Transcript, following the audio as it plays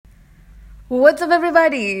What's up,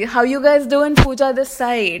 everybody? How you guys doing? Pooja this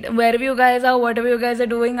side. Wherever you guys are, whatever you guys are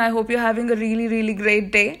doing, I hope you're having a really, really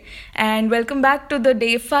great day. And welcome back to the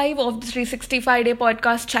day 5 of the 365 day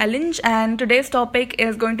podcast challenge. And today's topic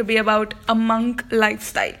is going to be about a monk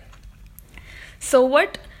lifestyle. So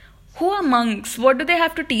who are monks? What do they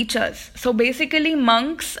have to teach us? So basically,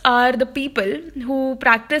 monks are the people who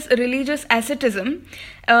practice religious asceticism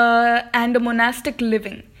and a monastic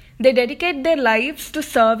living. They dedicate their lives to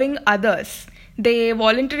serving others. They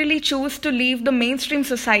voluntarily choose to leave the mainstream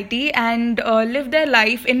society and live their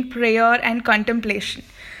life in prayer and contemplation.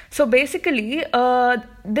 So basically,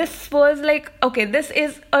 this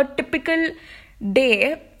is a typical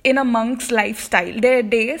day in a monk's lifestyle. Their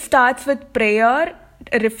day starts with prayer,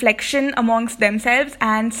 reflection amongst themselves,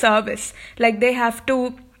 and service. Like they have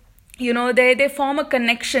to they form a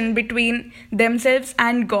connection between themselves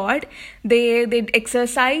and God. They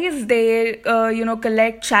exercise, they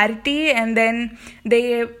collect charity, and then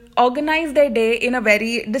they organize their day in a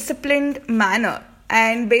very disciplined manner.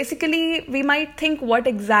 And basically, we might think, what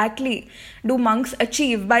exactly do monks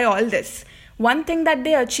achieve by all this? One thing that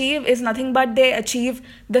they achieve is nothing but they achieve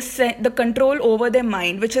the control over their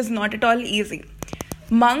mind, which is not at all easy.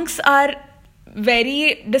 Monks are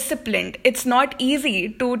very disciplined. It's not easy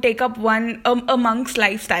to take up a monk's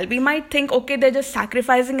lifestyle. We might think, okay, they're just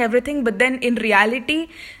sacrificing everything, but then in reality,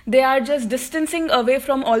 they are just distancing away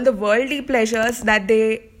from all the worldly pleasures that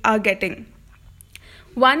they are getting.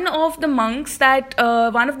 One of the modern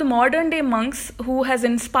day monks who has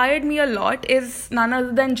inspired me a lot is none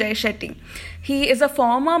other than Jay Shetty. He is a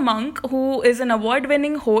former monk who is an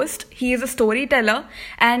award-winning host. He is a storyteller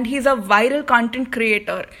and he's a viral content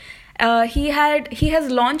creator. He has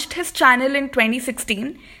launched his channel in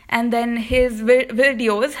 2016, and then his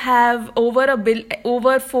videos have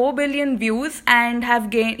over 4 billion views and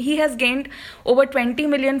he has gained over 20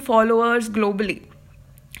 million followers globally.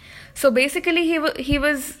 So basically, he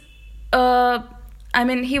was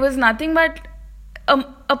nothing but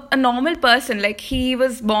a normal person. Like, he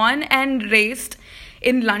was born and raised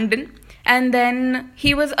in London. And then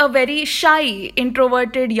he was a very shy,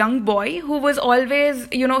 introverted young boy who was always,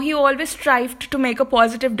 he always strived to make a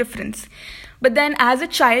positive difference. But then as a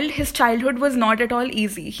child, his childhood was not at all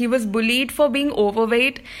easy. He was bullied for being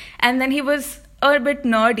overweight, and then he was a bit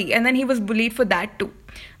nerdy, and then he was bullied for that too.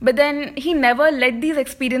 But then he never let these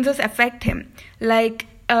experiences affect him. Like,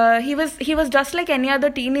 he was just like any other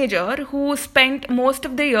teenager who spent most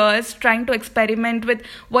of the years trying to experiment with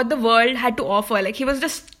what the world had to offer. Like, he was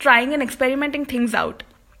just trying and experimenting things out.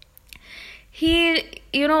 He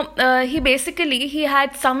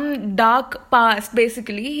had some dark past.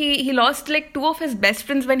 Basically, he lost like 2 of his best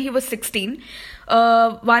friends when he was 16.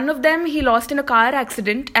 One of them he lost in a car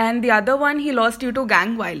accident, and the other one he lost due to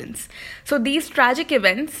gang violence. So these tragic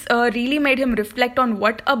events really made him reflect on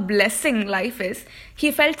what a blessing life is.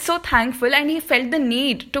 He felt so thankful, and he felt the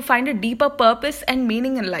need to find a deeper purpose and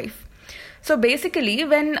meaning in life. So basically,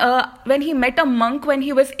 when he met a monk when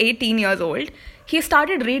he was 18 years old, he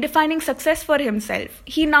started redefining success for himself.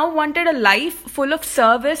 He now wanted a life full of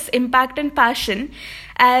service, impact, and passion,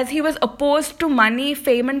 as he was opposed to money,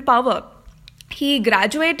 fame, and power. He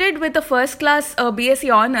graduated with a first-class BSc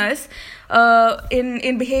Honours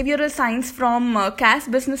in Behavioral Science from Cass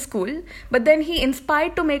Business School, but then he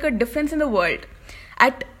inspired to make a difference in the world.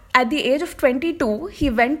 At the age of 22, he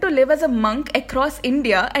went to live as a monk across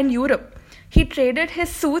India and Europe. He traded his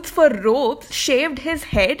suits for robes, shaved his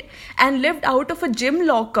head, and lived out of a gym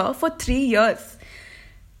locker for 3 years.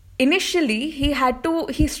 Initially,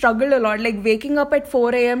 he struggled a lot, like waking up at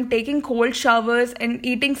 4 a.m., taking cold showers, and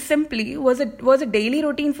eating simply was a daily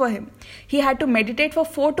routine for him. He had to meditate for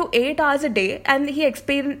 4 to 8 hours a day, and he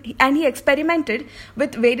experimented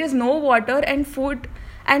with various no water and food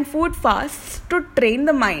fasts to train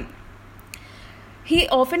the mind. He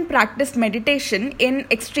often practiced meditation in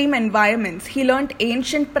extreme environments. He learned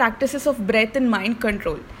ancient practices of breath and mind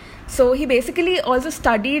control. So he basically also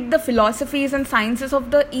studied the philosophies and sciences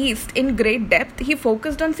of the East in great depth. He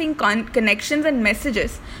focused on seeing connections and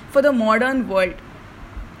messages for the modern world.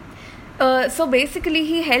 So basically,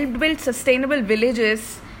 he helped build sustainable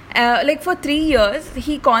villages. For 3 years,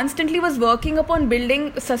 he constantly was working upon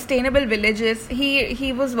building sustainable villages.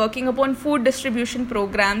 He was working upon food distribution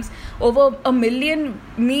programs, over 1 million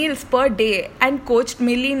meals per day, and coached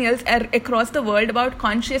millennials across the world about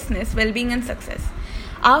consciousness, well-being, and success.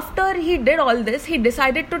 After he did all this, he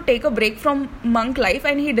decided to take a break from monk life,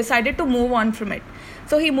 and he decided to move on from it.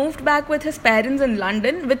 So he moved back with his parents in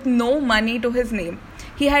London with no money to his name.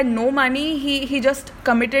 He had no money. He just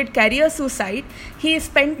committed career suicide. He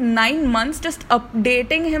spent 9 months just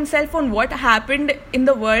updating himself on what happened in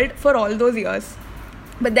the world for all those years.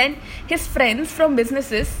 But then his friends from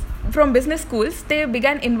business schools, they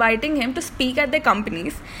began inviting him to speak at their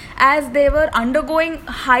companies as they were undergoing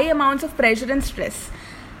high amounts of pressure and stress.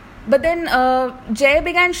 But then Jay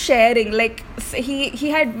began sharing, like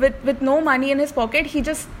he had with no money in his pocket, he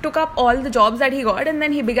just took up all the jobs that he got, and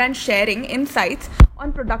then he began sharing insights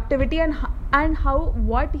on productivity and how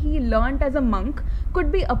what he learnt as a monk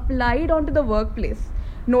could be applied onto the workplace.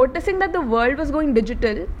 Noticing that the world was going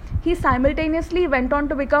digital, he simultaneously went on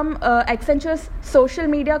to become Accenture's social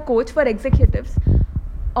media coach for executives,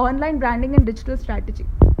 online branding and digital strategy.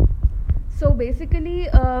 So basically,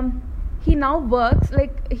 he now works,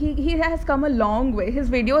 like he has come a long way.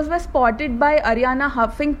 His videos were spotted by Ariana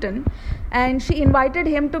Huffington, and she invited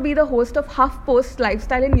him to be the host of HuffPost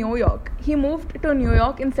Lifestyle in New York. He moved to New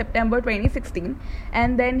York in September 2016,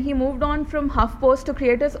 and then he moved on from HuffPost to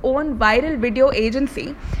create his own viral video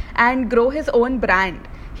agency and grow his own brand.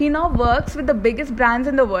 He now works with the biggest brands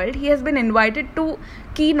in the world. He has been invited to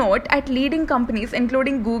keynote at leading companies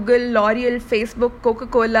including Google, L'Oreal, Facebook,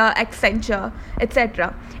 Coca-Cola, Accenture,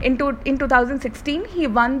 etc. In 2016, he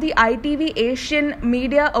won the ITV Asian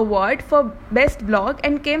Media Award for Best Blog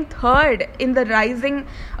and came third in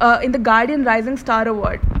the Guardian Rising Star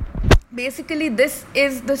Award. Basically, this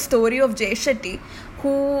is the story of Jay Shetty,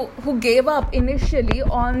 who gave up initially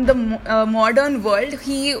on the modern world.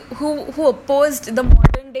 Who opposed the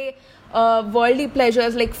modern day worldly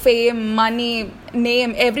pleasures like fame, money,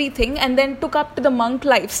 name, everything, and then took up to the monk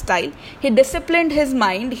lifestyle. He disciplined his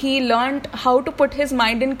mind. He learned how to put his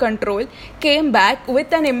mind in control, came back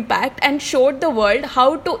with an impact, and showed the world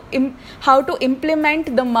how to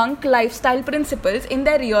implement the monk lifestyle principles in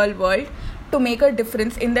their real world to make a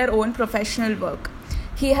difference in their own professional work.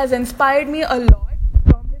 He has inspired me a lot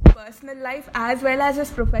from his personal life as well as his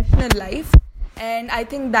professional life, and I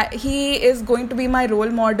think that he is going to be my role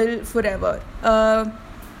model forever.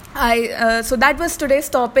 So that was today's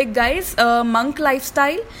topic, guys, monk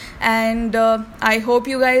lifestyle, and I hope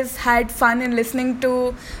you guys had fun in listening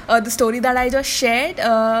to the story that I just shared.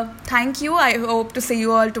 Thank you. I hope to see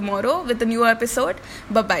you all tomorrow with a new episode.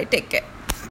 Bye bye, take care.